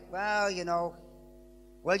were like, well, you know,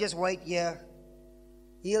 we'll just wait here.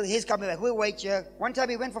 He's coming back. We'll wait here. One time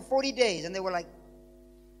he went for 40 days, and they were like,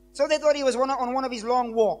 so they thought he was on one of his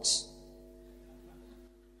long walks.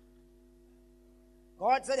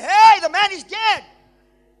 God said, hey, the man is dead.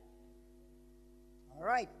 All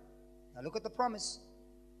right. Now look at the promise.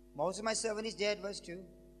 Moses, my servant, is dead, verse 2.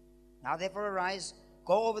 Now therefore arise,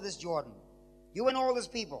 go over this Jordan, you and all this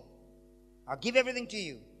people. I'll give everything to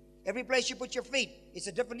you. Every place you put your feet, it's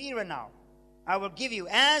a different era now. I will give you,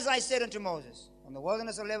 as I said unto Moses, from the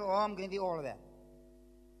wilderness of Lebanon, I'm going to give you all of that.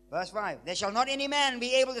 Verse 5, there shall not any man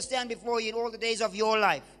be able to stand before you in all the days of your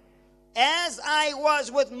life. As I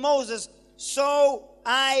was with Moses, so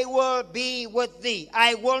I will be with thee.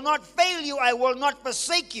 I will not fail you, I will not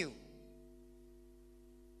forsake you.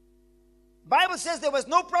 Bible says there was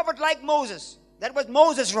no prophet like Moses. That was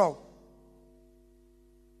Moses wrote.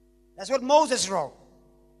 That's what Moses wrote.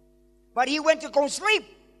 But he went to go sleep.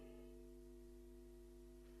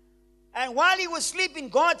 And while he was sleeping,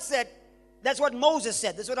 God said, that's what Moses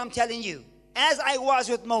said. That's what I'm telling you. As I was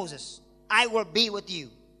with Moses, I will be with you.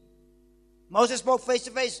 Moses spoke face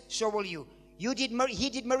to face, so will you. He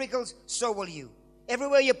did miracles, so will you.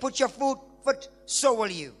 Everywhere you put your foot, so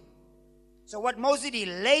will you. So what Moses did, he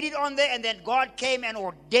laid it on there, and then God came and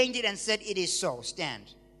ordained it and said, it is so.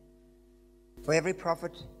 Stand. For every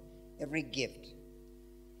prophet, every gift,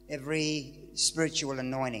 every spiritual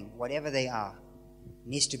anointing, whatever they are,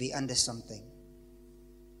 needs to be under something.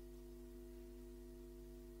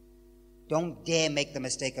 Don't dare make the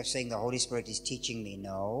mistake of saying the Holy Spirit is teaching me.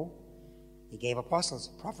 No. He gave apostles,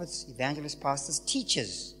 prophets, evangelists, pastors,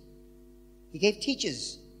 teachers. He gave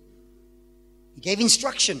teachers. He gave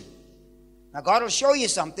instruction. Now God will show you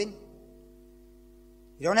something.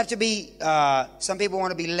 You don't have to be, some people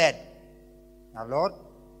want to be led. Now Lord,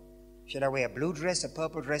 should I wear a blue dress, a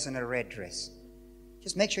purple dress, and a red dress?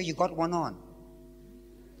 Just make sure you got one on.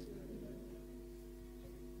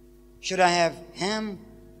 Should I have ham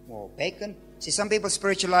or bacon? See, some people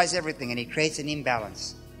spiritualize everything and it creates an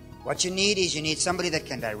imbalance. What you need is somebody that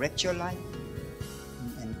can direct your life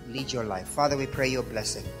and lead your life. Father, we pray your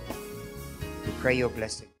blessing. We pray your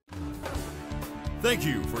blessing. Thank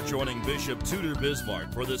you for joining Bishop Tudor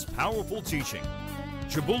Bismarck for this powerful teaching.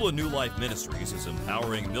 Shabula New Life Ministries is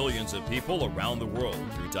empowering millions of people around the world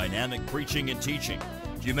through dynamic preaching and teaching,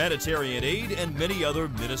 humanitarian aid, and many other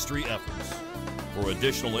ministry efforts. For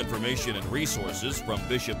additional information and resources from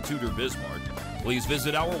Bishop Tudor Bismarck, please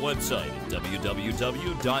visit our website at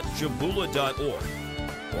www.shabula.org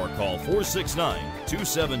or call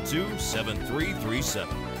 469-272-7337.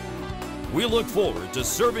 We look forward to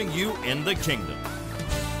serving you in the kingdom.